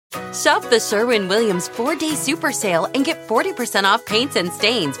Shop the Sherwin-Williams 4-Day Super Sale and get 40% off paints and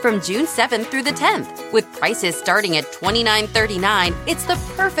stains from June 7th through the 10th. With prices starting at $29.39, it's the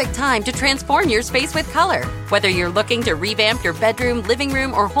perfect time to transform your space with color. Whether you're looking to revamp your bedroom, living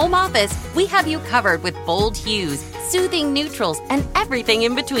room, or home office, we have you covered with bold hues, soothing neutrals, and everything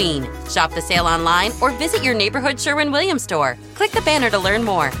in between. Shop the sale online or visit your neighborhood Sherwin-Williams store. Click the banner to learn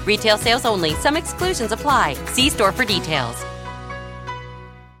more. Retail sales only. Some exclusions apply. See store for details.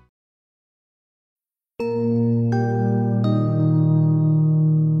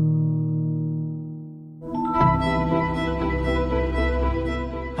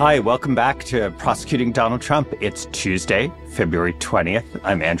 Hi, welcome back to Prosecuting Donald Trump. It's Tuesday, February 20th.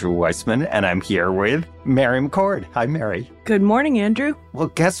 I'm Andrew Weissmann, and I'm here with Mary McCord. Hi, Mary. Good morning, Andrew. Well,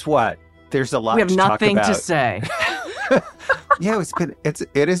 guess what? There's a lot to talk about. We have nothing to say. Yeah,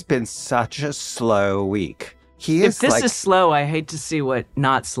 it has been such a slow week. If this is slow, I hate to see what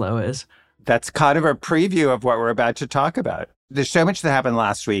not slow is. That's kind of a preview of what we're about to talk about. There's so much that happened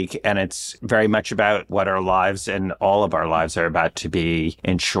last week, and it's very much about what our lives and all of our lives are about to be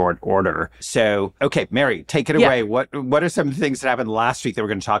in short order. So, okay, Mary, take it away. What are some of the things that happened last week that we're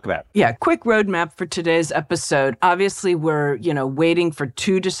going to talk about? Yeah, quick roadmap for today's episode. Obviously, we're, waiting for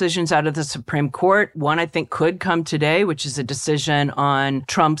two decisions out of the Supreme Court. One, I think, could come today, which is a decision on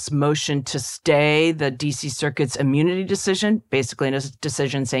Trump's motion to stay the D.C. Circuit's immunity decision, basically a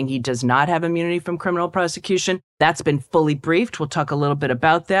decision saying he does not have immunity from criminal prosecution. That's been fully briefed. We'll talk a little bit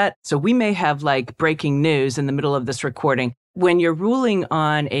about that. So we may have breaking news in the middle of this recording. When you're ruling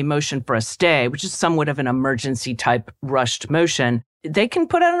on a motion for a stay, which is somewhat of an emergency type rushed motion, they can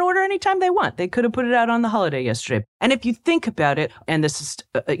put out an order anytime they want. They could have put it out on the holiday yesterday. And if you think about it, and this is,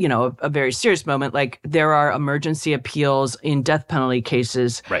 a very serious moment, there are emergency appeals in death penalty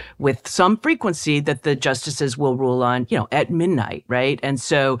cases with some frequency that the justices will rule on, at midnight, right? And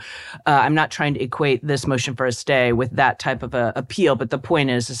so I'm not trying to equate this motion for a stay with that type of a appeal, but the point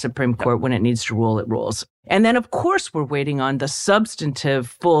is the Supreme Court, when it needs to rule, it rules. And then, of course, we're waiting on the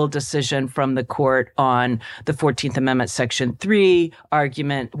substantive full decision from the court on the 14th Amendment Section 3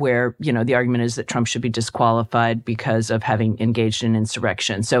 argument, where, the argument is that Trump should be disqualified because of having engaged in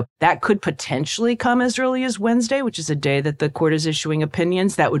insurrection. So that could potentially come as early as Wednesday, which is a day that the court is issuing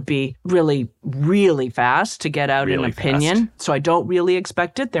opinions. That would be really, really fast to get out an opinion. Fast. So I don't really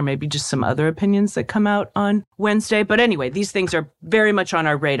expect it. There may be just some other opinions that come out on Wednesday. But anyway, these things are very much on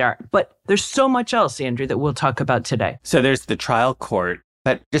our radar. But there's so much else, Andrew, that we'll talk about today. So there's the trial court.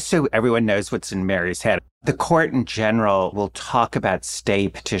 But just so everyone knows what's in Mary's head, the court in general will talk about stay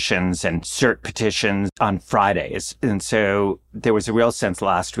petitions and cert petitions on Fridays. And so there was a real sense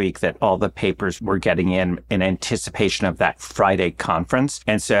last week that all the papers were getting in anticipation of that Friday conference.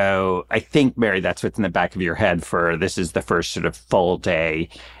 And so I think, Mary, that's what's in the back of your head for this is the first sort of full day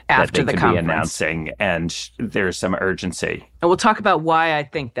after that they the could conference. Be announcing, and there's some urgency. And we'll talk about why I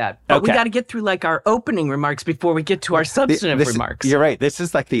think that. But we got to get through our opening remarks before we get to our substantive remarks. You're right. This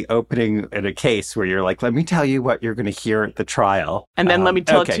is like the opening in a case where you're like, let me tell you what you're going to hear at the trial. And then let me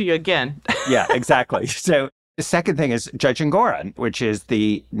tell it to you again. Yeah, exactly. So the second thing is Judge Engoron, which is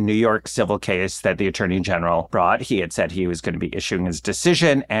the New York civil case that the Attorney General brought. He had said he was going to be issuing his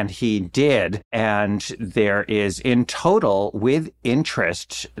decision, and he did. And there is in total, with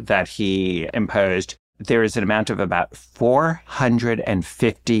interest that he imposed, there is an amount of about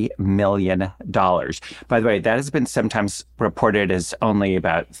 $450 million. By the way, that has been sometimes reported as only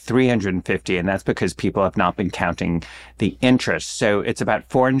about 350, and that's because people have not been counting the interest. So it's about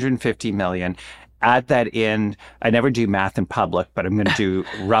 450 million. Add that in. I never do math in public, but I'm going to do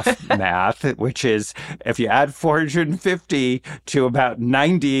rough math, which is if you add 450 to about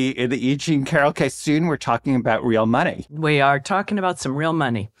 90 in the E. Jean Carroll case, soon we're talking about real money. We are talking about some real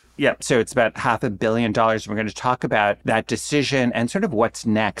money. Yeah, so it's about $500 million. We're going to talk about that decision and sort of what's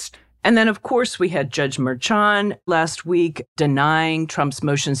next. And then, of course, we had Judge Merchan last week denying Trump's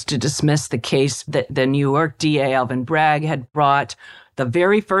motions to dismiss the case that the New York DA, Alvin Bragg, had brought, the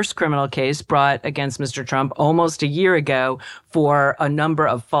very first criminal case brought against Mr. Trump almost a year ago for a number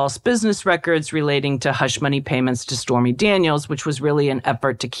of false business records relating to hush money payments to Stormy Daniels, which was really an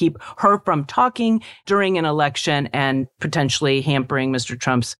effort to keep her from talking during an election and potentially hampering Mr.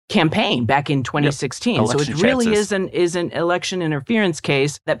 Trump's campaign back in 2016. Yep. So it really is an election interference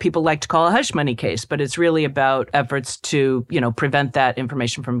case that people like to call a hush money case, but it's really about efforts to, prevent that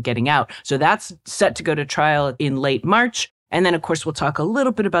information from getting out. So that's set to go to trial in late March. And then, of course, we'll talk a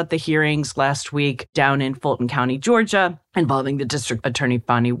little bit about the hearings last week down in Fulton County, Georgia. involving the district attorney,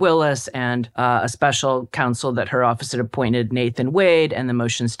 Fani Willis, and a special counsel that her office had appointed, Nathan Wade, and the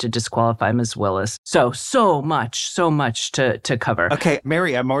motions to disqualify Ms. Willis. So much to cover. Okay,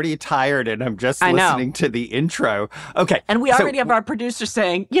 Mary, I'm already tired and I'm just listening to the intro. Okay. And we already have our producer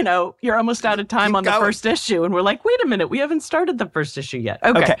saying, you're almost out of time on the first issue. And we're like, wait a minute, we haven't started the first issue yet.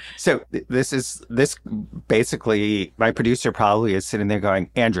 Okay. So this basically, my producer probably is sitting there going,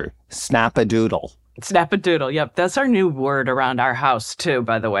 Andrew, snap a doodle. Snap-a-doodle. Yep. That's our new word around our house, too,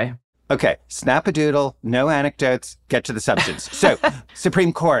 by the way. Okay. Snap-a-doodle. No anecdotes. Get to the substance. So,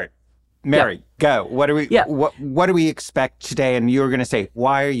 Supreme Court. Mary, go. What do we expect today? And you were going to say,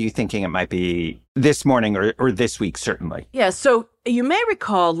 why are you thinking it might be this morning or this week, certainly? Yeah. So you may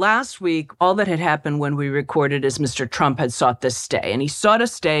recall last week, all that had happened when we recorded is Mr. Trump had sought this stay. And he sought a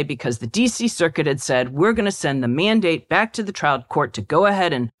stay because the D.C. Circuit had said, we're going to send the mandate back to the trial court to go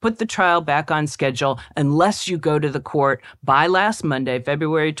ahead and put the trial back on schedule unless you go to the court by last Monday,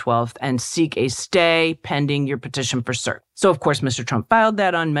 February 12th, and seek a stay pending your petition for cert. So, of course, Mr. Trump filed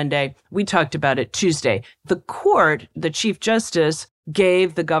that on Monday. We talked about it Tuesday. The court, the Chief Justice,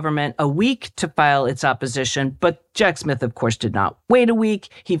 gave the government a week to file its opposition, but Jack Smith, of course, did not wait a week.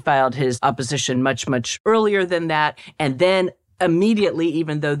 He filed his opposition much earlier than that. And then immediately,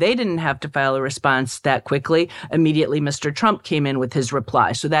 even though they didn't have to file a response that quickly, immediately Mr. Trump came in with his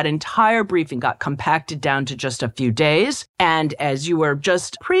reply. So that entire briefing got compacted down to just a few days. And as you were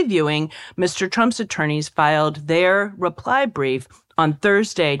just previewing, Mr. Trump's attorneys filed their reply brief on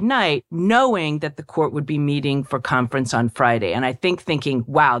Thursday night, knowing that the court would be meeting for conference on Friday. And I think thinking,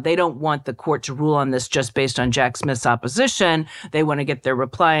 wow, they don't want the court to rule on this just based on Jack Smith's opposition. They want to get their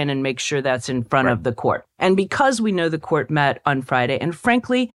reply in and make sure that's in front of the court. And because we know the court met on Friday, and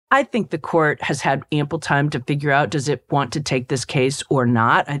frankly, I think the court has had ample time to figure out, does it want to take this case or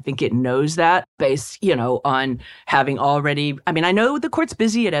not? I think it knows that based, on having already, I know the court's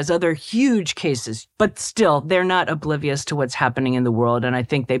busy. It has other huge cases, but still, they're not oblivious to what's happening in the world. And I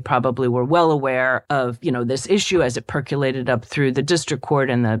think they probably were well aware of, this issue as it percolated up through the district court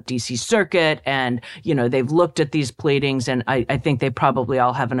and the DC Circuit. And, they've looked at these pleadings, and I think they probably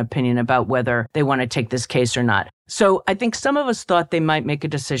all have an opinion about whether they want to take this case or not. So I think some of us thought they might make a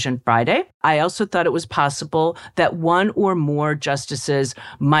decision Friday. I also thought it was possible that one or more justices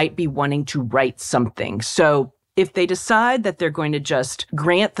might be wanting to write something. So if they decide that they're going to just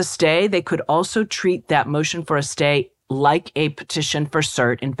grant the stay, they could also treat that motion for a stay like a petition for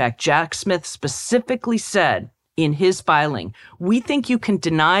cert. In fact, Jack Smith specifically said in his filing, we think you can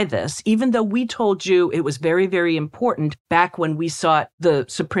deny this, even though we told you it was very, very important back when we sought the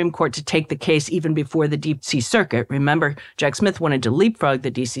Supreme Court to take the case even before the DC Circuit. Remember, Jack Smith wanted to leapfrog the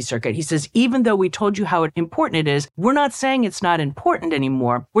DC Circuit. He says, even though we told you how important it is, we're not saying it's not important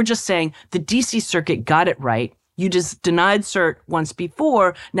anymore. We're just saying the DC Circuit got it right. You just denied cert once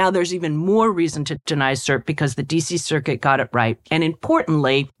before. Now there's even more reason to deny cert because the DC Circuit got it right. And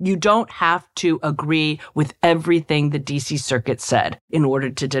importantly, you don't have to agree with everything the DC Circuit said in order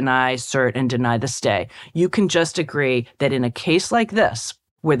to deny cert and deny the stay. You can just agree that in a case like this,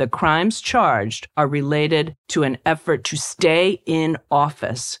 where the crimes charged are related to an effort to stay in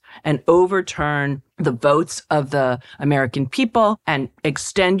office and overturn the votes of the American people and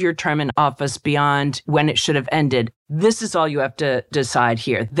extend your term in office beyond when it should have ended. This is all you have to decide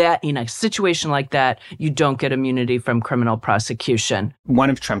here, that in a situation like that, you don't get immunity from criminal prosecution. One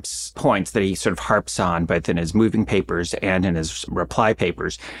of Trump's points that he sort of harps on, both in his moving papers and in his reply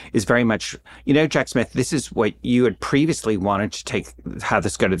papers, is very much, Jack Smith, this is what you had previously wanted to have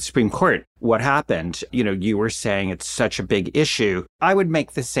this go to the Supreme Court. What happened? You were saying it's such a big issue. I would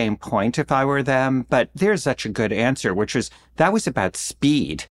make the same point if I were them, but there's such a good answer, which was that was about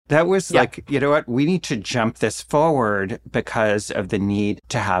speed. That was like, you know what, we need to jump this forward because of the need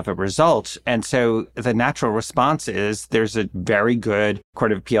to have a result. And so the natural response is there's a very good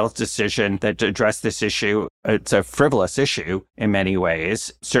Court of Appeals decision that addressed this issue. It's a frivolous issue in many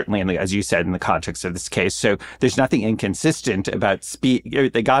ways, certainly, as you said, in the context of this case. So there's nothing inconsistent about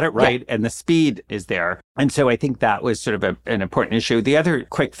speed. They got it right, and the speed is there. And so I think that was sort of an important issue. The other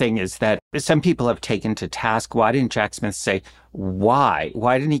quick thing is that some people have taken to task, why didn't Jack Smith say, why?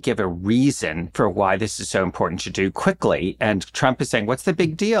 Why didn't he give a reason for why this is so important to do quickly? And Trump is saying, what's the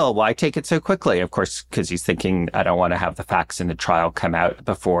big deal? Why take it so quickly? Of course, because he's thinking, I don't want to have the facts in the trial come out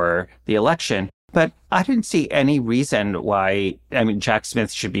before the election. But I didn't see any reason why, Jack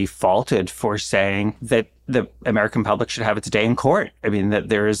Smith should be faulted for saying that the American public should have its day in court. I mean, that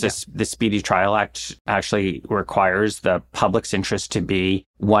there is the Speedy Trial Act actually requires the public's interest to be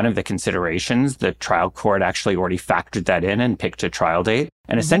one of the considerations. The trial court actually already factored that in and picked a trial date.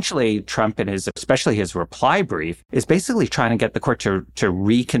 And essentially, Trump in especially his reply brief, is basically trying to get the court to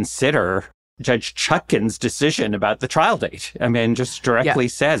reconsider Judge Chutkan's decision about the trial date. I mean, just directly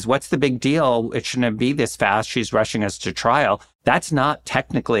says, what's the big deal? It shouldn't be this fast. She's rushing us to trial. That's not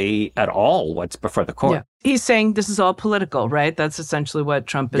technically at all what's before the court. Yeah. He's saying this is all political, right? That's essentially what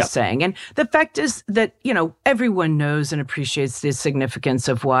Trump is saying. And the fact is that, everyone knows and appreciates the significance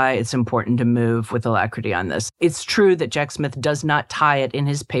of why it's important to move with alacrity on this. It's true that Jack Smith does not tie it in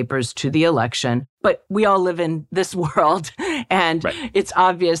his papers to the election, but we all live in this world. And it's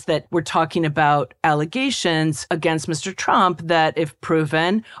obvious that we're talking about allegations against Mr. Trump that, if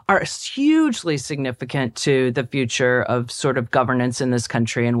proven, are hugely significant to the future of sort of governance in this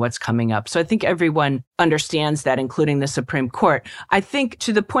country and what's coming up. So I think everyone understands that, including the Supreme Court. I think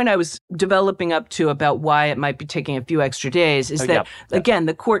to the point I was developing up to about why it might be taking a few extra days is again,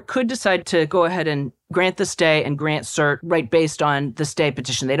 the court could decide to go ahead and grant the stay and grant cert right based on the stay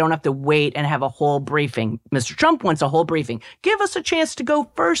petition. They don't have to wait and have a whole briefing. Mr. Trump wants a whole briefing. Give us a chance to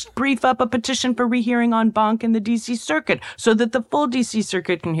go first brief up a petition for rehearing en banc in the D.C. Circuit so that the full D.C.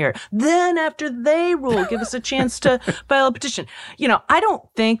 Circuit can hear. Then after they rule, give us a chance to file a petition. I don't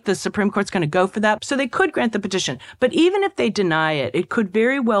think the Supreme Court's going to go for that. So they could grant the petition. But even if they deny it, it could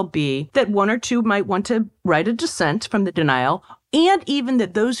very well be that one or two might want to write a dissent from the denial, and even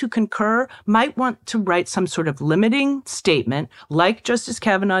that those who concur might want to write some sort of limiting statement, like Justice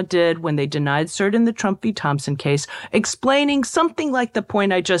Kavanaugh did when they denied cert in the Trump v. Thompson case, explaining something like the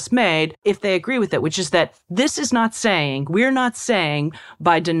point I just made, if they agree with it, which is that we're not saying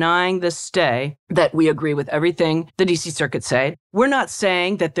by denying this stay that we agree with everything the D.C. Circuit said. We're not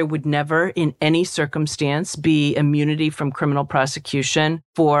saying that there would never, in any circumstance, be immunity from criminal prosecution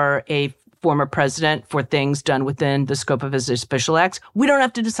for a former president for things done within the scope of his official acts. We don't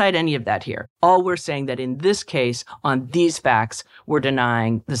have to decide any of that here. All we're saying that in this case, on these facts, we're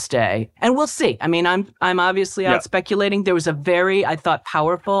denying the stay. And we'll see. I mean, I'm obviously out speculating. There was a very, I thought,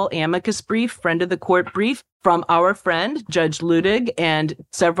 powerful amicus brief, friend of the court brief, from our friend, Judge Ludig, and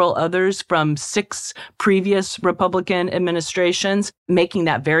several others from 6 previous Republican administrations, making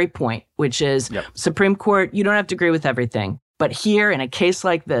that very point, which is Supreme Court, you don't have to agree with everything. But here, in a case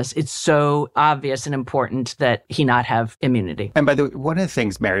like this, it's so obvious and important that he not have immunity. And by the way, one of the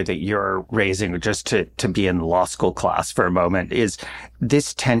things, Mary, that you're raising, just to be in law school class for a moment, is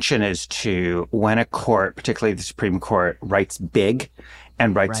this tension as to when a court, particularly the Supreme Court, writes big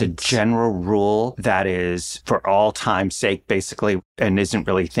and writes a general rule that is for all time's sake, basically, and isn't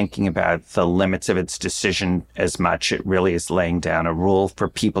really thinking about the limits of its decision as much. It really is laying down a rule for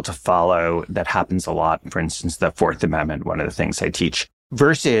people to follow. That happens a lot. For instance, the Fourth Amendment, one of the things I teach,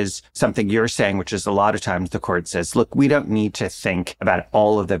 versus something you're saying, which is a lot of times the court says, look, we don't need to think about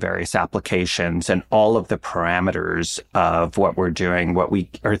all of the various applications and all of the parameters of what we're doing. What we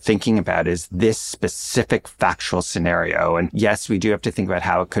are thinking about is this specific factual scenario. And yes, we do have to think about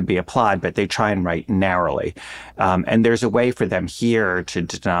how it could be applied, but they try and write narrowly. And there's a way for them here to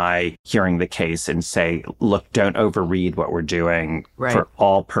deny hearing the case and say, look, don't overread what we're doing for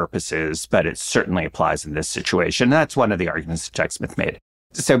all purposes, but it certainly applies in this situation. And that's one of the arguments that Jack Smith made.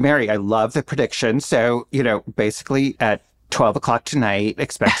 So, Mary, I love the prediction. So, basically at 12 o'clock tonight,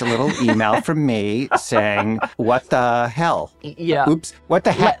 expect a little email from me saying, what the hell? Yeah. Oops. What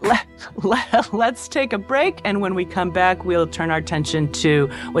the heck? Let's take a break. And when we come back, we'll turn our attention to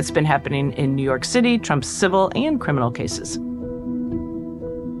what's been happening in New York City, Trump's civil and criminal cases.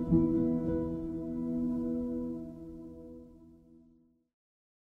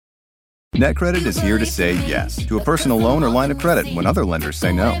 NetCredit is here to say yes to a personal loan or line of credit when other lenders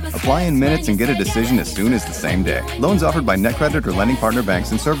say no. Apply in minutes and get a decision as soon as the same day. Loans offered by NetCredit or lending partner banks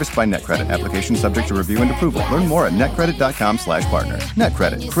and serviced by NetCredit. Application subject to review and approval. Learn more at netcredit.com/partner.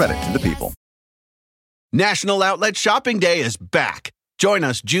 NetCredit. Credit to the people. National Outlet Shopping Day is back. Join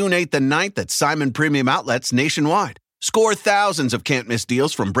us June 8th and 9th at Simon Premium Outlets nationwide. Score thousands of can't-miss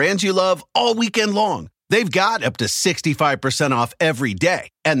deals from brands you love all weekend long. They've got up to 65% off every day,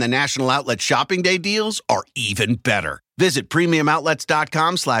 and the National Outlet Shopping Day deals are even better. Visit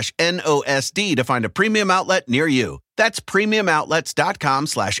premiumoutlets.com/NOSD to find a premium outlet near you. That's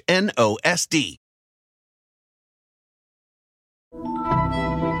premiumoutlets.com/NOSD.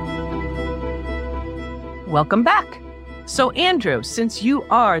 Welcome back. So, Andrew, since you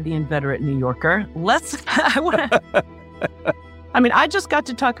are the inveterate New Yorker, I just got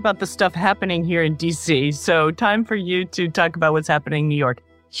to talk about the stuff happening here in D.C., so time for you to talk about what's happening in New York.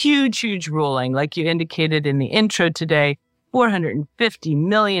 huge ruling, like you indicated in the intro today, $450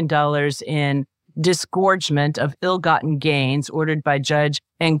 million in disgorgement of ill-gotten gains ordered by Judge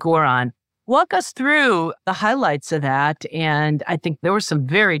Engoron. Walk us through the highlights of that. And I think there were some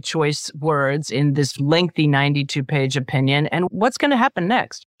very choice words in this lengthy 92-page opinion. And what's going to happen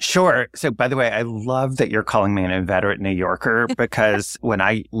next? Sure. So, by the way, I love that you're calling me an inveterate New Yorker, because when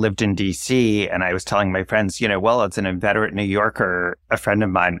I lived in D.C. and I was telling my friends, well, it's an inveterate New Yorker, a friend of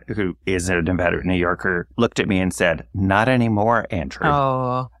mine who is an inveterate New Yorker looked at me and said, "Not anymore, Andrew."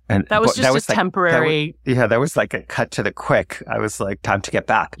 Oh, and that was just a temporary. That was like a cut to the quick. I was like, time to get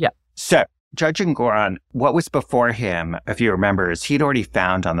back. Yeah. So, Judge Engoron, what was before him, if you remember, is he'd already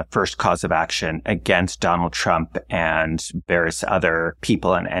found on the first cause of action against Donald Trump and various other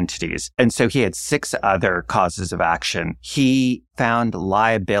people and entities. And so he had 6 other causes of action. He found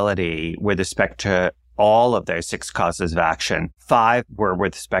liability with respect to all of those 6 causes of action. 5 were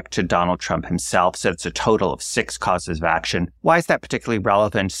with respect to Donald Trump himself. So it's a total of 6 causes of action. Why is that particularly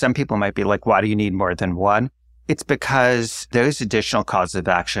relevant? Some people might be like, why do you need more than one? It's because those additional causes of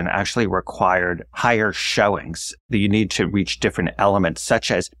action actually required higher showings that you need to reach different elements,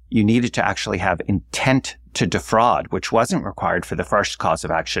 such as you needed to actually have intent to defraud, which wasn't required for the first cause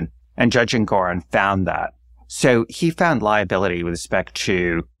of action. And Judge Engoron found that. So he found liability with respect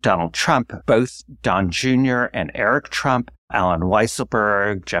to Donald Trump, both Don Jr. and Eric Trump, Alan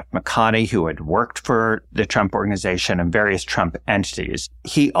Weissmann, Jeff McConney, who had worked for the Trump organization, and various Trump entities.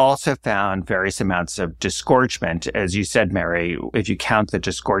 He also found various amounts of disgorgement. As you said, Mary, if you count the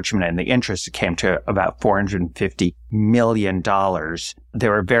disgorgement and the interest, it came to about $450 million.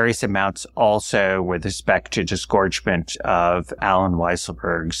 There were various amounts also with respect to disgorgement of Alan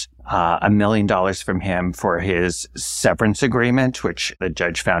Weissman's $1 million from him for his severance agreement, which the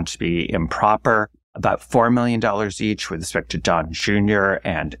judge found to be improper. About $4 million each with respect to Don Jr.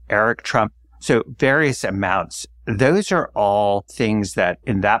 and Eric Trump. So various amounts. Those are all things that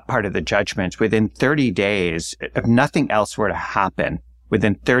in that part of the judgment, within 30 days, if nothing else were to happen,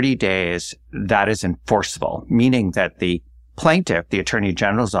 within 30 days, that is enforceable, meaning that the plaintiff, the Attorney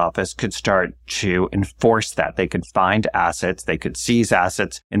General's office, could start to enforce that. They could find assets. They could seize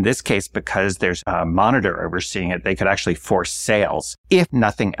assets. In this case, because there's a monitor overseeing it, they could actually force sales if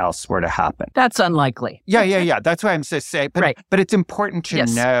nothing else were to happen. That's unlikely. Yeah. That's what I'm supposed to say. But, right. But it's important to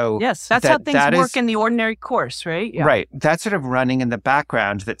know. Yes, that's how things work in the ordinary course, right? Yeah. Right. That's sort of running in the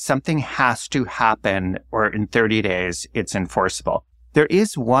background that something has to happen, or in 30 days, it's enforceable. There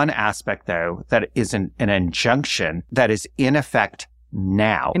is one aspect, though, that is an injunction that is in effect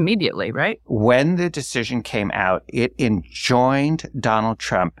now. Immediately, right? When the decision came out, it enjoined Donald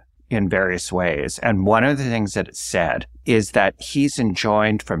Trump in various ways. And one of the things that it said is that he's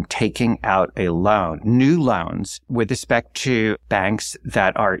enjoined from taking out a loan, new loans, with respect to banks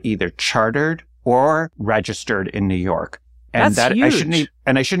that are either chartered or registered in New York. And that's huge.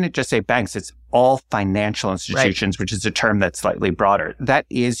 I shouldn't just say banks. It's all financial institutions, right, which is a term that's slightly broader. That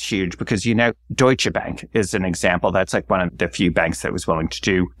is huge because, Deutsche Bank is an example. That's like one of the few banks that was willing to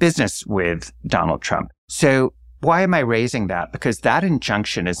do business with Donald Trump. So why am I raising that? Because that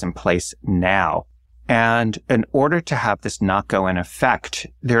injunction is in place now. And in order to have this not go in effect,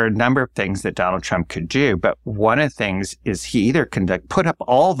 there are a number of things that Donald Trump could do. But one of the things is he either can put up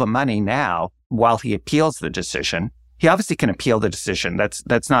all the money now while he appeals the decision. He obviously can appeal the decision.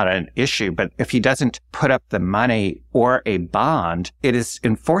 That's not an issue. But if he doesn't put up the money or a bond, it is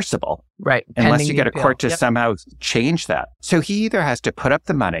enforceable. Right. Unless you get a court to somehow change that. So he either has to put up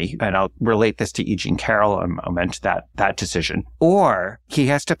the money, and I'll relate this to E. Jean Carroll in a moment, that decision, or he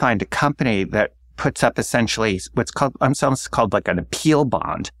has to find a company that puts up essentially what's called like an appeal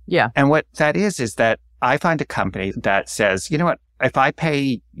bond. Yeah. And what that is that I find a company that says, you know what? If I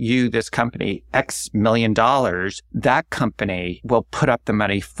pay you, this company, X million dollars, that company will put up the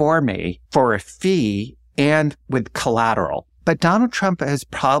money for me for a fee and with collateral. But Donald Trump has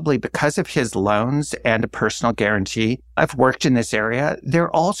probably, because of his loans and a personal guarantee, I've worked in this area, there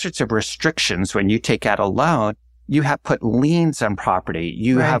are all sorts of restrictions when you take out a loan. You have put liens on property.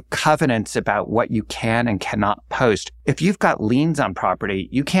 You have covenants about what you can and cannot post. If you've got liens on property,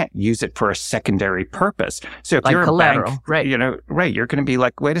 you can't use it for a secondary purpose. So if you're collateral, a bank, you're going to be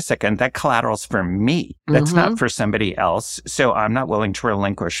like, wait a second, that collateral's for me. That's not for somebody else. So I'm not willing to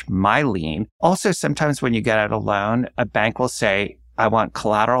relinquish my lien. Also, sometimes when you get out a loan, a bank will say, I want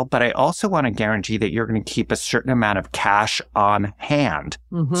collateral, but I also want to guarantee that you're going to keep a certain amount of cash on hand.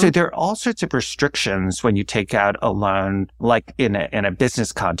 So there are all sorts of restrictions when you take out a loan, like in a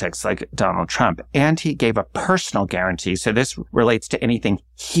business context, like Donald Trump. And he gave a personal guarantee. So this relates to anything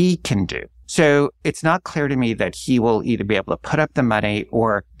he can do. So it's not clear to me that he will either be able to put up the money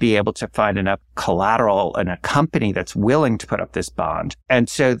or be able to find enough collateral in a company that's willing to put up this bond. And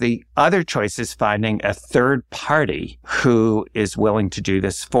so the other choice is finding a third party who is willing to do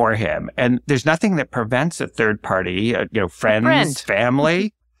this for him. And there's nothing that prevents a third party, friends,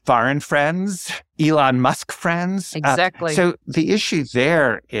 family, foreign friends, Elon Musk friends. Exactly. So the issue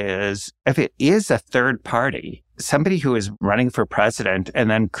there is if it is a third party, somebody who is running for president and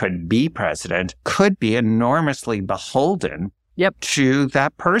then could be president could be enormously beholden to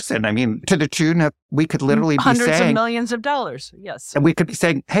that person. I mean, to the tune of, we could literally be saying hundreds of millions of dollars. Yes. And we could be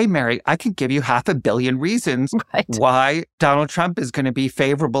saying, hey, Mary, I can give you 500 million reasons why Donald Trump is going to be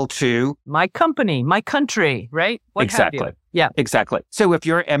favorable to my company, my country, right? Exactly. Yeah. Exactly. So if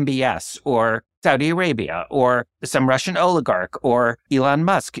you're MBS or Saudi Arabia or some Russian oligarch or Elon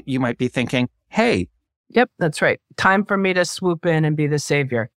Musk, you might be thinking, hey. Yep, that's right. Time for me to swoop in and be the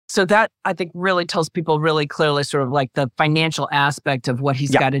savior. So that, I think, really tells people really clearly sort of like the financial aspect of what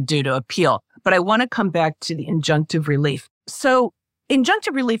he's got to do to appeal. But I want to come back to the injunctive relief. So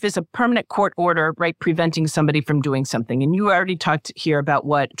injunctive relief is a permanent court order, right, preventing somebody from doing something. And you already talked here about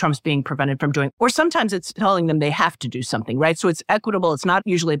what Trump's being prevented from doing. Or sometimes it's telling them they have to do something, right? So it's equitable. It's not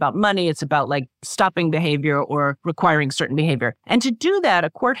usually about money. It's about like stopping behavior or requiring certain behavior. And to do that, a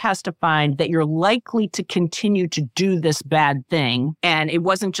court has to find that you're likely to continue to do this bad thing. And it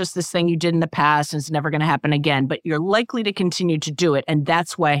wasn't just this thing you did in the past and it's never going to happen again, but you're likely to continue to do it. And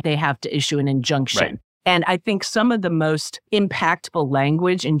that's why they have to issue an injunction. Right. And I think some of the most impactful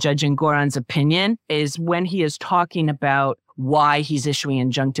language in Judge Engoron's opinion is when he is talking about why he's issuing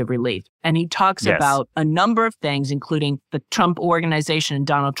injunctive relief. And he talks about a number of things, including the Trump organization and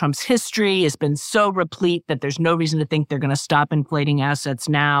Donald Trump's history has been so replete that there's no reason to think they're going to stop inflating assets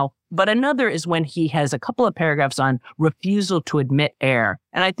now. But another is when he has a couple of paragraphs on refusal to admit error.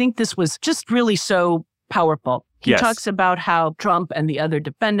 And I think this was just really so powerful. He talks about how Trump and the other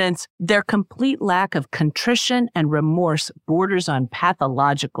defendants, their complete lack of contrition and remorse borders on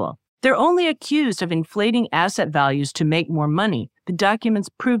pathological. They're only accused of inflating asset values to make more money. The documents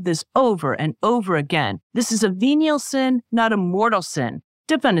prove this over and over again. This is a venial sin, not a mortal sin.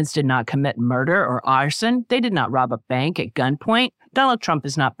 Defendants did not commit murder or arson. They did not rob a bank at gunpoint. Donald Trump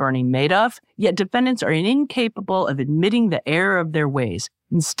is not Bernie Madoff, yet defendants are incapable of admitting the error of their ways.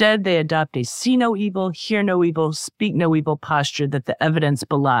 Instead, they adopt a see no evil, hear no evil, speak no evil posture that the evidence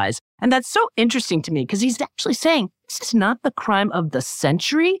belies. And that's so interesting to me because he's actually saying this is not the crime of the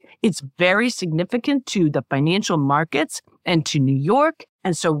century. It's very significant to the financial markets and to New York.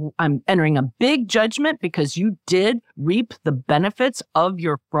 And so I'm entering a big judgment because you did reap the benefits of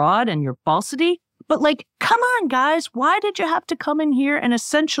your fraud and your falsity. But like, come on, guys, why did you have to come in here and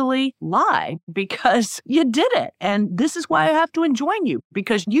essentially lie? Because you did it. And this is why I have to enjoin you,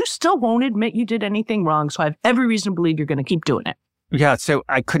 because you still won't admit you did anything wrong. So I have every reason to believe you're going to keep doing it. Yeah, so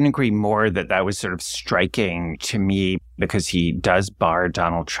I couldn't agree more that was sort of striking to me because he does bar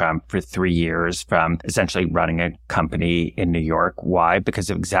Donald Trump for 3 years from essentially running a company in New York. Why? Because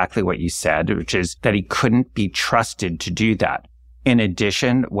of exactly what you said, which is that he couldn't be trusted to do that. In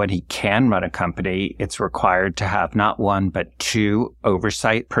addition, when he can run a company, it's required to have not one, but 2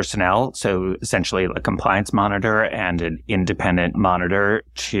 oversight personnel. So essentially a compliance monitor and an independent monitor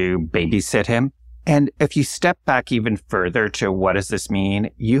to babysit him. And if you step back even further to what does this mean,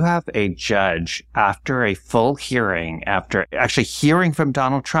 you have a judge after a full hearing, after actually hearing from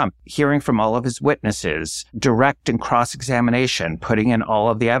Donald Trump, hearing from all of his witnesses, direct and cross-examination, putting in all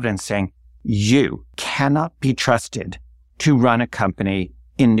of the evidence saying, you cannot be trusted to run a company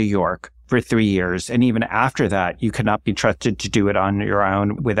in New York for 3 years. And even after that, you cannot be trusted to do it on your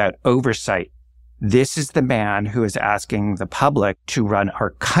own without oversight. This is the man who is asking the public to run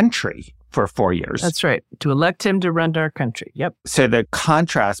our country for 4 years. That's right. To elect him to run our country. Yep. So the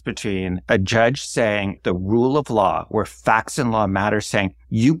contrast between a judge saying the rule of law, where facts and law matter, saying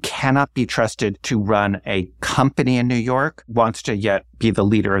you cannot be trusted to run a company in New York, wants to yet be the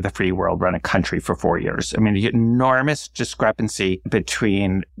leader of the free world, run a country for 4 years. I mean, the enormous discrepancy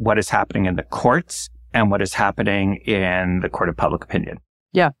between what is happening in the courts and what is happening in the court of public opinion.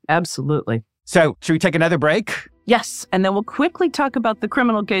 Yeah, absolutely. So should we take another break? Yes, and then we'll quickly talk about the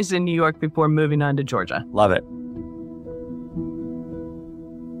criminal case in New York before moving on to Georgia. Love it.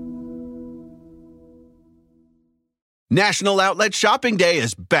 National Outlet Shopping Day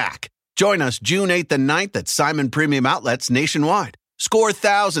is back. Join us June 8th and 9th at Simon Premium Outlets nationwide. Score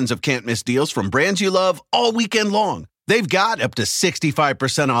thousands of can't-miss deals from brands you love all weekend long. They've got up to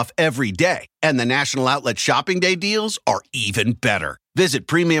 65% off every day, and the National Outlet Shopping Day deals are even better. Visit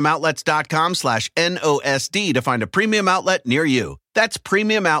premiumoutlets.com/NOSD to find a premium outlet near you. That's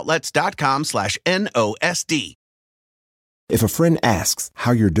premiumoutlets.com/NOSD. If a friend asks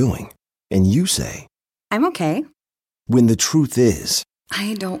how you're doing, and you say, I'm okay. When the truth is,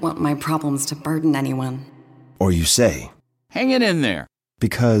 I don't want my problems to burden anyone. Or you say, hang it in there.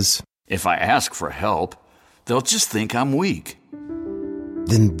 Because if I ask for help, they'll just think I'm weak.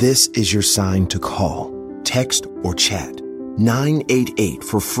 Then this is your sign to call, text, or chat 988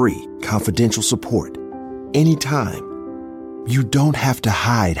 for free, confidential support. Anytime. You don't have to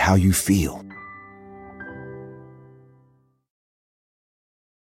hide how you feel.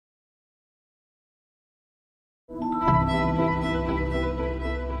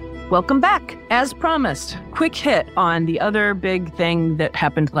 Welcome back. As promised, quick hit on the other big thing that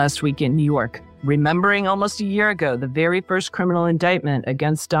happened last week in New York. Remembering almost a year ago, the very first criminal indictment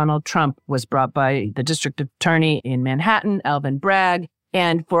against Donald Trump was brought by the district attorney in Manhattan, Alvin Bragg.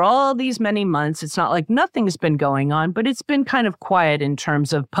 And for all these many months, it's not like nothing's been going on, but it's been kind of quiet in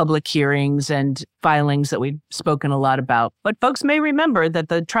terms of public hearings and filings that we've spoken a lot about. But folks may remember that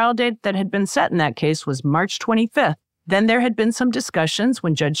the trial date that had been set in that case was March 25th. Then there had been some discussions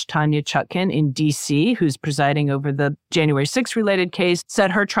when Judge Tanya Chutkan in D.C., who's presiding over the January 6th related case,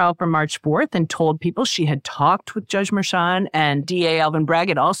 set her trial for March 4th and told people she had talked with Judge Merchan, and DA Alvin Bragg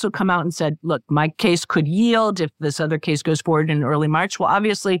had also come out and said, look, my case could yield if this other case goes forward in early March. Well,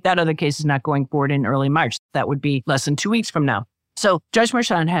 obviously, that other case is not going forward in early March. That would be less than 2 weeks from now. So Judge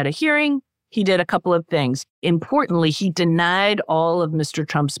Merchan had a hearing. He did a couple of things. Importantly, he denied all of Mr.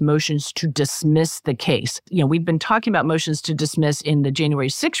 Trump's motions to dismiss the case. You know, we've been talking about motions to dismiss in the January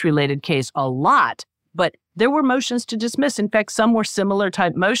 6th related case a lot, but there were motions to dismiss. In fact, some were similar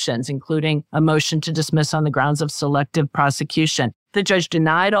type motions, including a motion to dismiss on the grounds of selective prosecution. The judge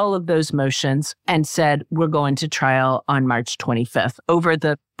denied all of those motions and said, we're going to trial on March 25th over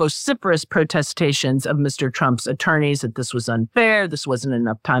the vociferous protestations of Mr. Trump's attorneys that this was unfair, this wasn't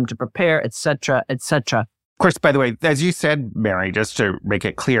enough time to prepare, et cetera, et cetera. Of course, by the way, as you said, Mary, just to make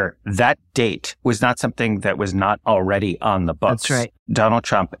it clear, that date was not something that was not already on the books. That's right. Donald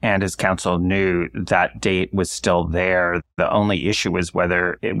Trump and his counsel knew that date was still there. The only issue was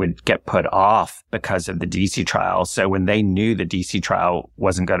whether it would get put off because of the D.C. trial. So when they knew the D.C. trial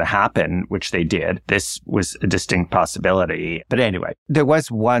wasn't going to happen, which they did, this was a distinct possibility. But anyway, there was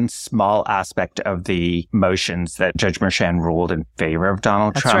one small aspect of the motions that Judge Merchan ruled in favor of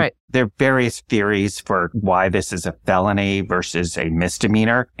Donald Trump. That's right. There are various theories for why this is a felony versus a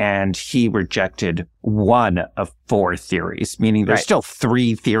misdemeanor, and he rejected one of 4 theories, meaning there's still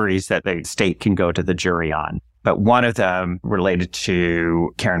 3 theories that the state can go to the jury on. But one of them related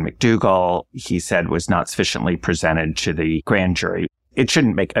to Karen McDougal, he said was not sufficiently presented to the grand jury. It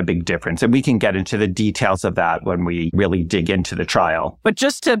shouldn't make a big difference. And we can get into the details of that when we really dig into the trial. But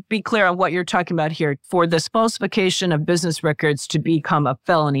just to be clear on what you're talking about here, for this falsification of business records to become a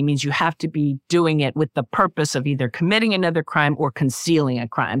felony means you have to be doing it with the purpose of either committing another crime or concealing a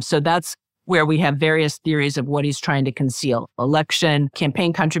crime. So that's where we have various theories of what he's trying to conceal. Election,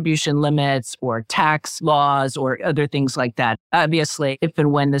 campaign contribution limits, or tax laws, or other things like that. Obviously, if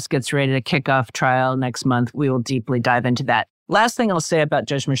and when this gets ready to kick off trial next month, we will deeply dive into that. Last thing I'll say about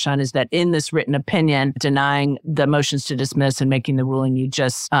Judge Merchan is that in this written opinion, denying the motions to dismiss and making the ruling you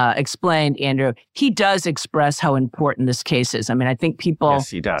just explained, Andrew, he does express how important this case is. I mean, I think people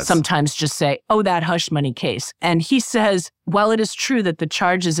sometimes just say, oh, that hush money case. And he says, while it is true that the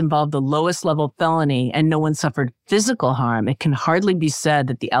charges involve the lowest level felony and no one suffered physical harm, it can hardly be said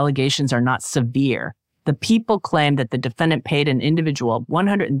that the allegations are not severe. The people claim that the defendant paid an individual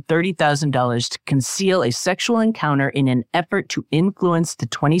 $130,000 to conceal a sexual encounter in an effort to influence the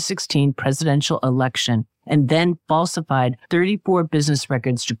 2016 presidential election and then falsified 34 business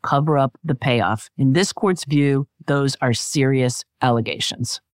records to cover up the payoff. In this court's view, those are serious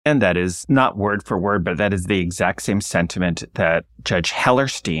allegations. And that is not word for word, but that is the exact same sentiment that Judge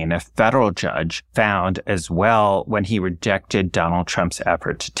Hellerstein, a federal judge, found as well when he rejected Donald Trump's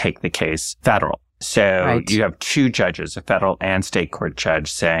effort to take the case federal. So you have 2 judges, a federal and state court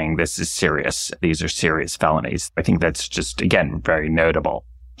judge, saying this is serious. These are serious felonies. I think that's just, again, very notable.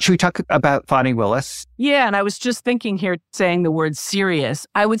 Should we talk about Fani Willis? Yeah, and I was just thinking here, saying the word serious.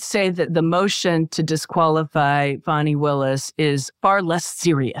 I would say that the motion to disqualify Fani Willis is far less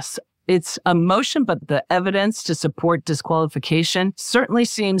serious. It's a motion, but the evidence to support disqualification certainly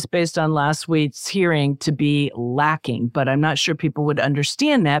seems, based on last week's hearing, to be lacking. But I'm not sure people would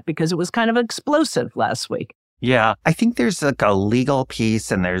understand that because it was kind of explosive last week. Yeah, I think there's like a legal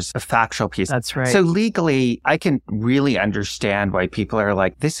piece and there's a factual piece. That's right. So legally, I can really understand why people are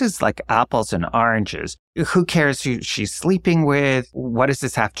like, this is like apples and oranges. Who cares who she's sleeping with? What does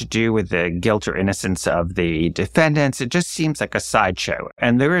this have to do with the guilt or innocence of the defendants? It just seems like a sideshow.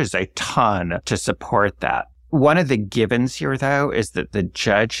 And there is a ton to support that. One of the givens here, though, is that the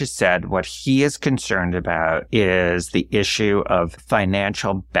judge has said what he is concerned about is the issue of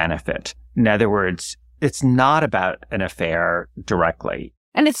financial benefit. In other words, it's not about an affair directly.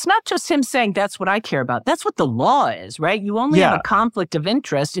 And it's not just him saying that's what I care about. That's what the law is, right? You only have a conflict of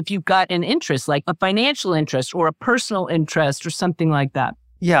interest if you've got an interest, like a financial interest or a personal interest or something like that.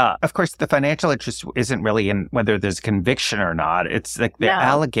 Yeah, of course, the financial interest isn't really in whether there's conviction or not. It's like the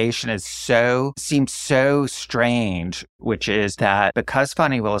allegation seems so strange, which is that because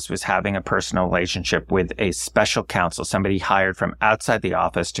Fani Willis was having a personal relationship with a special counsel, somebody hired from outside the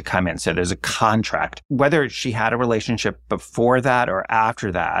office to come in, so there's a contract. Whether she had a relationship before that or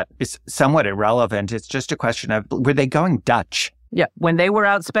after that is somewhat irrelevant. It's just a question of, were they going Dutch? Yeah. When they were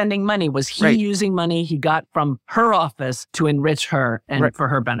out spending money, was he using money he got from her office to enrich her and for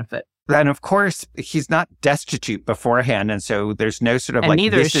her benefit? And of course, he's not destitute beforehand. And so there's no sort of and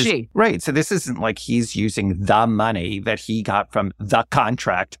neither is she. Right. So this isn't like he's using the money that he got from the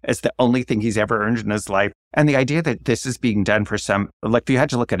contract as the only thing he's ever earned in his life. And the idea that this is being done for some, like if you had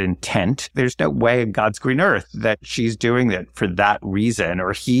to look at intent, there's no way in God's green earth that she's doing it for that reason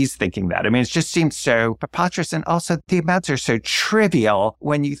or he's thinking that. I mean, it just seems so preposterous. And also the amounts are so trivial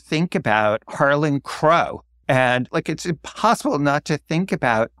when you think about Harlan Crow. And like, it's impossible not to think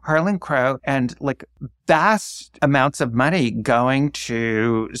about Harlan Crow and like vast amounts of money going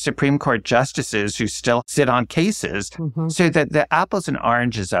to Supreme Court justices who still sit on cases. Mm-hmm. So that the apples and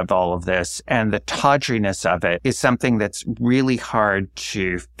oranges of all of this and the tawdriness of it is something that's really hard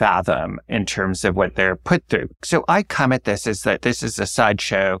to fathom in terms of what they're put through. So I come at this as that this is a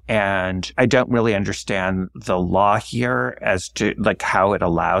sideshow and I don't really understand the law here as to like how it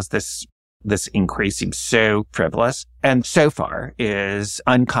allows this increase seems so frivolous and so far is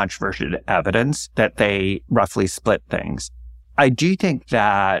uncontroverted evidence that they roughly split things. I do think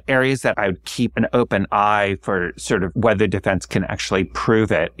that areas that I would keep an open eye for sort of whether defense can actually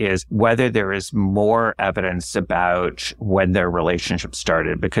prove it is whether there is more evidence about when their relationship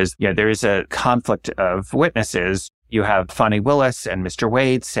started, because there is a conflict of witnesses. You have Fani Willis and Mr.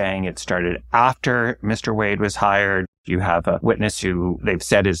 Wade saying it started after Mr. Wade was hired. You have a witness who they've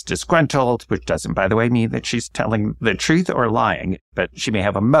said is disgruntled, which doesn't, by the way, mean that she's telling the truth or lying, but she may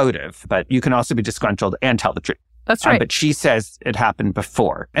have a motive. But you can also be disgruntled and tell the truth. That's right. But she says it happened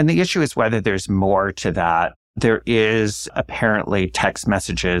before. And the issue is whether there's more to that. There is apparently text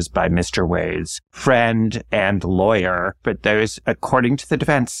messages by Mr. Wade's friend and lawyer, but those, according to the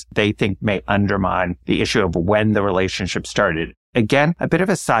defense, they think may undermine the issue of when the relationship started. Again, a bit of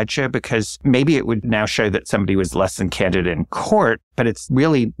a sideshow because maybe it would now show that somebody was less than candid in court, but it's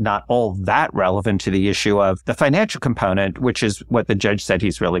really not all that relevant to the issue of the financial component, which is what the judge said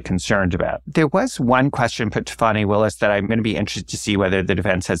he's really concerned about. There was one question put to Fani Willis that I'm going to be interested to see whether the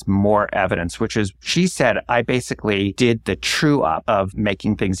defense has more evidence, which is she said, I basically did the true up of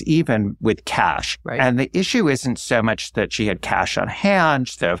making things even with cash. Right. And the issue isn't so much that she had cash on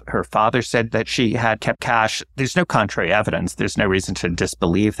hand. Her father said that she had kept cash. There's no contrary evidence. There's no reason to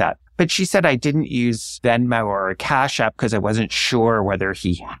disbelieve that. But she said, I didn't use Venmo or Cash App because I wasn't sure whether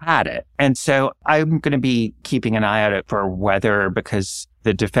he had it. And so I'm going to be keeping an eye out for whether, because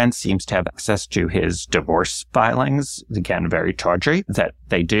the defense seems to have access to his divorce filings, again, very tawdry that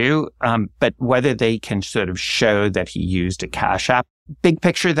they do, but whether they can sort of show that he used a Cash App. Big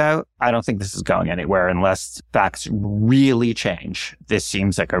picture, though, I don't think this is going anywhere unless facts really change. This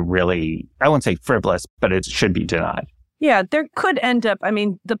seems like a really, I won't say frivolous, but it should be denied. Yeah, there could end up,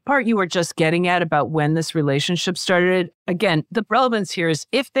 the part you were just getting at about when this relationship started, again, the relevance here is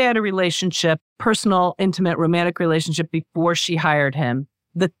if they had a relationship, personal, intimate, romantic relationship before she hired him,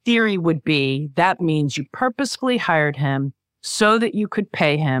 the theory would be that means you purposefully hired him so that you could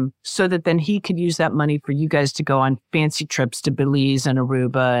pay him, so that then he could use that money for you guys to go on fancy trips to Belize and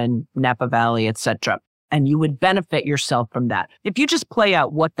Aruba and Napa Valley, etc. And you would benefit yourself from that. If you just play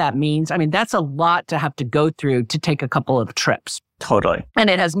out what that means, that's a lot to have to go through to take a couple of trips. Totally. And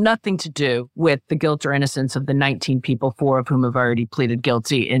it has nothing to do with the guilt or innocence of the 19 people, 4 of whom have already pleaded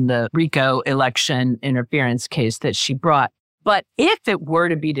guilty in the RICO election interference case that she brought. But if it were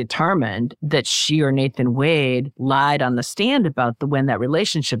to be determined that she or Nathan Wade lied on the stand about when that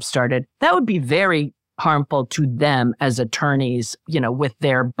relationship started, that would be very harmful to them as attorneys, with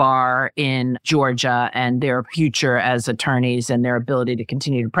their bar in Georgia and their future as attorneys and their ability to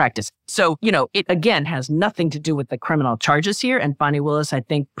continue to practice. So, it again has nothing to do with the criminal charges here. And Fani Willis, I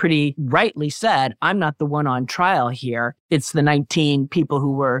think, pretty rightly said, I'm not the one on trial here. It's the 19 people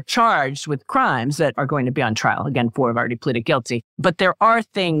who were charged with crimes that are going to be on trial. Again, 4 have already pleaded guilty. But there are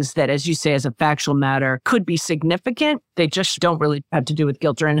things that, as you say, as a factual matter, could be significant. They just don't really have to do with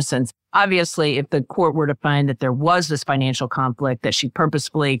guilt or innocence. Obviously, if the court were to find that there was this financial conflict, that she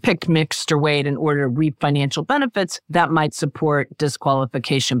purposefully picked Mr. Wade in order to reap financial benefits, that might support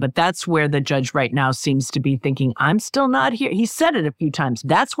disqualification. But that's where the judge right now seems to be thinking, I'm still not here. He said it a few times.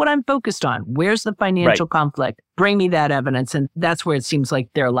 That's what I'm focused on. Where's the financial conflict? Bring me that evidence. And that's where it seems like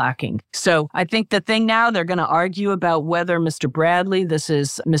they're lacking. So I think the thing now, they're going to argue about whether Mr. Bradley, this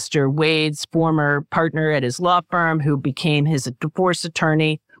is Mr. Wade's former partner at his law firm who became his divorce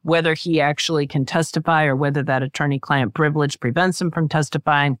attorney, whether he actually can testify or whether that attorney-client privilege prevents him from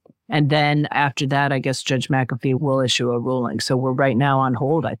testifying. And then after that, I guess Judge McAfee will issue a ruling. So we're right now on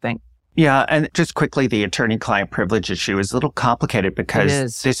hold, I think. Yeah. And just quickly, the attorney-client privilege issue is a little complicated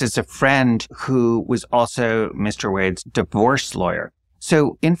because this is a friend who was also Mr. Wade's divorce lawyer.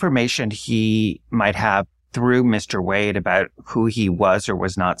 So information he might have through Mr. Wade about who he was or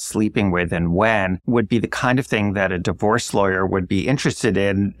was not sleeping with and when would be the kind of thing that a divorce lawyer would be interested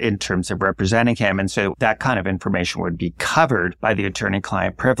in terms of representing him. And so that kind of information would be covered by the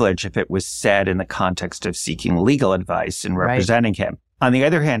attorney-client privilege if it was said in the context of seeking legal advice and representing him. On the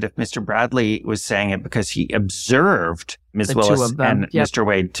other hand, if Mr. Bradley was saying it because he observed Ms. Willis and Mr.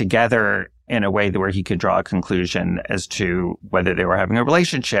 Wade together in a way where he could draw a conclusion as to whether they were having a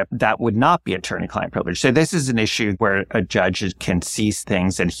relationship, that would not be attorney-client privilege. So this is an issue where a judge can see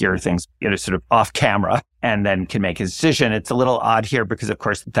things and hear things, sort of off camera and then can make a decision. It's a little odd here because, of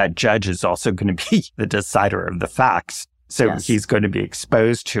course, that judge is also going to be the decider of the facts. So he's going to be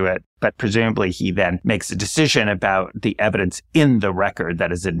exposed to it, but presumably he then makes a decision about the evidence in the record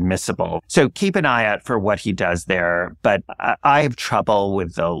that is admissible. So keep an eye out for what he does there. But I have trouble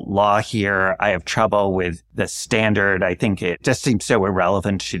with the law here. I have trouble with the standard. I think it just seems so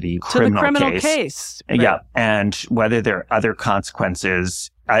irrelevant to the criminal case. Right. Yeah. And whether there are other consequences.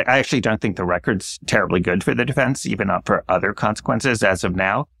 I actually don't think the record's terribly good for the defense, even not for other consequences as of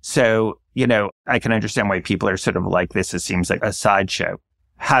now. So, I can understand why people are sort of like this. It seems like a sideshow.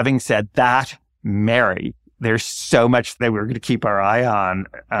 Having said that, Mary, there's so much that we're going to keep our eye on.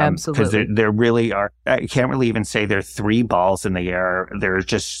 Absolutely. Because there really are, I can't really even say there are 3 balls in the air. There's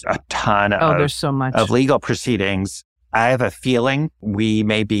just a ton there's so much of legal proceedings. I have a feeling we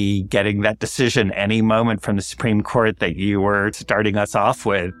may be getting that decision any moment from the Supreme Court that you were starting us off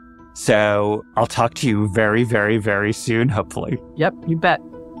with. So I'll talk to you very, very, very soon, hopefully. Yep, you bet.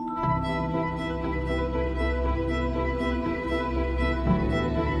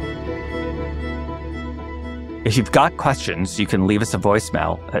 If you've got questions, you can leave us a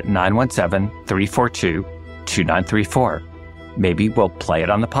voicemail at 917-342-2934. Maybe we'll play it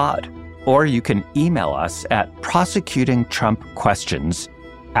on the pod. Or you can email us at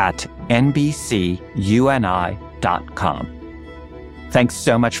prosecutingtrumpquestions@nbcuni.com. Thanks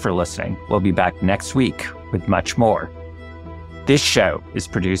so much for listening. We'll be back next week with much more. This show is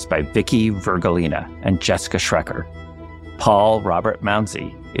produced by Vicky Vergolina and Jessica Schrecker. Paul Robert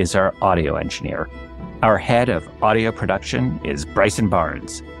Mounsey is our audio engineer. Our head of audio production is Bryson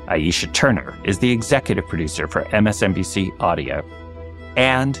Barnes. Aisha Turner is the executive producer for MSNBC Audio.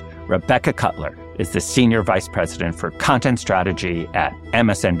 And Rebecca Cutler is the Senior Vice President for Content Strategy at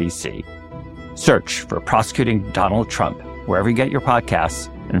MSNBC. Search for Prosecuting Donald Trump wherever you get your podcasts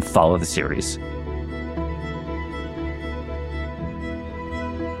and follow the series.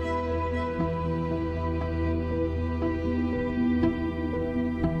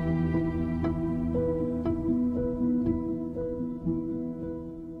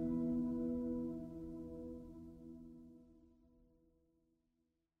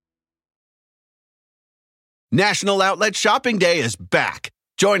 National Outlet Shopping Day is back.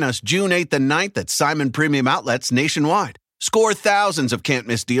 Join us June 8th and 9th at Simon Premium Outlets nationwide. Score thousands of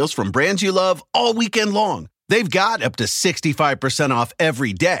can't-miss deals from brands you love all weekend long. They've got up to 65% off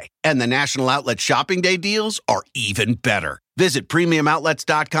every day, and the National Outlet Shopping Day deals are even better. Visit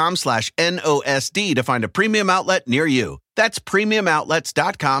premiumoutlets.com/NOSD to find a premium outlet near you. That's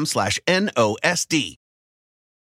premiumoutlets.com/NOSD.